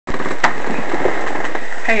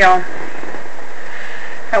Hey y'all,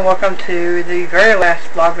 and welcome to the very last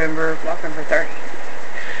Vlogvember, Vlogvember 30.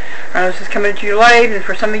 I know this is coming to you late, and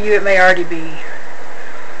for some of you it may already be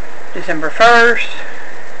December 1st,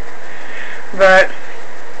 but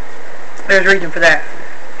there's a reason for that.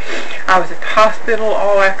 I was at the hospital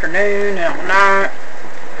all afternoon and all night,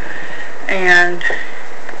 and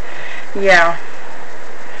yeah,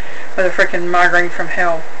 with a freaking migraine from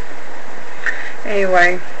hell.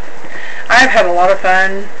 Anyway, I've had a lot of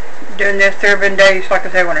fun doing this. There have been days, like I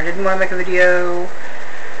said, when I didn't want to make a video,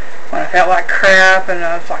 when I felt like crap, and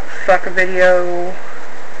I was like, fuck a video.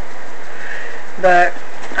 But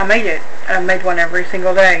I made it. I made one every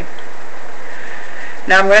single day.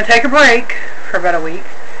 Now I'm going to take a break for about a week,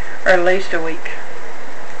 or at least a week.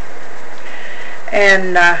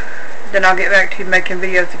 And then I'll get back to making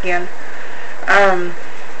videos again. I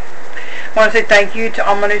want to say thank you to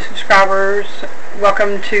all my new subscribers.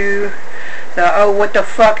 Welcome to the Oh What the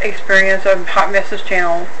Fuck experience of HotMissa's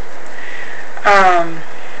channel.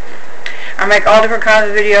 I make all different kinds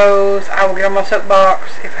of videos. I will get on my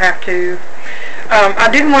soapbox if I have to. I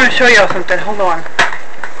did want to show y'all something. Hold on.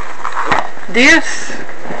 This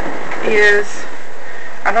is,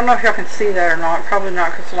 I don't know if y'all can see that or not. Probably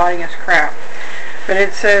not because the lighting is crap. But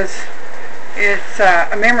it says it's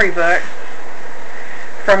a memory book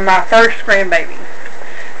from my first grandbaby.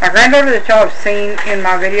 My granddaughter that y'all have seen in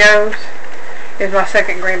my videos is my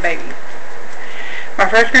second grandbaby. My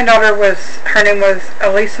first granddaughter was, her name was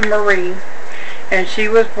Elisa Marie, and she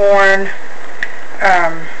was born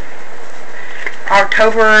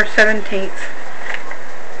October 18th,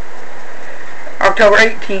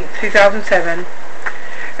 2007,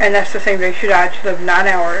 and that's the same day she died. She lived 9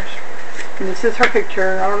 hours. And this is her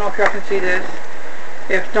picture. I don't know if y'all can see this.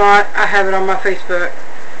 If not, I have it on my Facebook.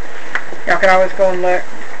 Y'all can always go and look.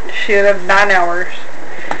 She lived 9 hours.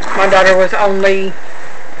 My daughter was only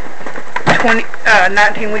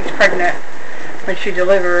 19 weeks pregnant when she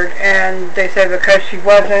delivered, and they said because she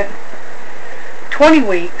wasn't 20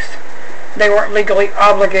 weeks, they weren't legally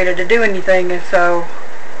obligated to do anything, and so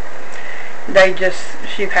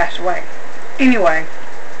she passed away. Anyway,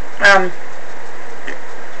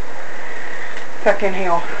 fucking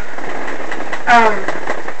hell.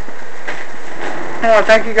 I want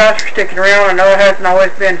to thank you guys for sticking around. I know it hasn't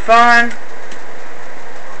always been fun.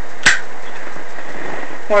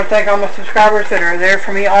 I want to thank all my subscribers that are there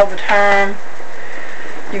for me all the time.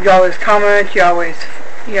 You always comment, you always,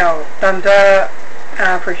 thumbs up, and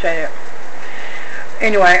I appreciate it.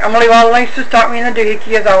 Anyway, I'm going to leave all the links to Stalk Me and the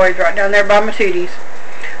Doohickey, as always, right down there by my titties.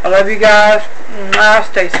 I love you guys.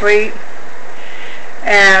 Stay sweet.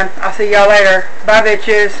 And I'll see y'all later. Bye,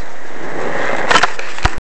 bitches.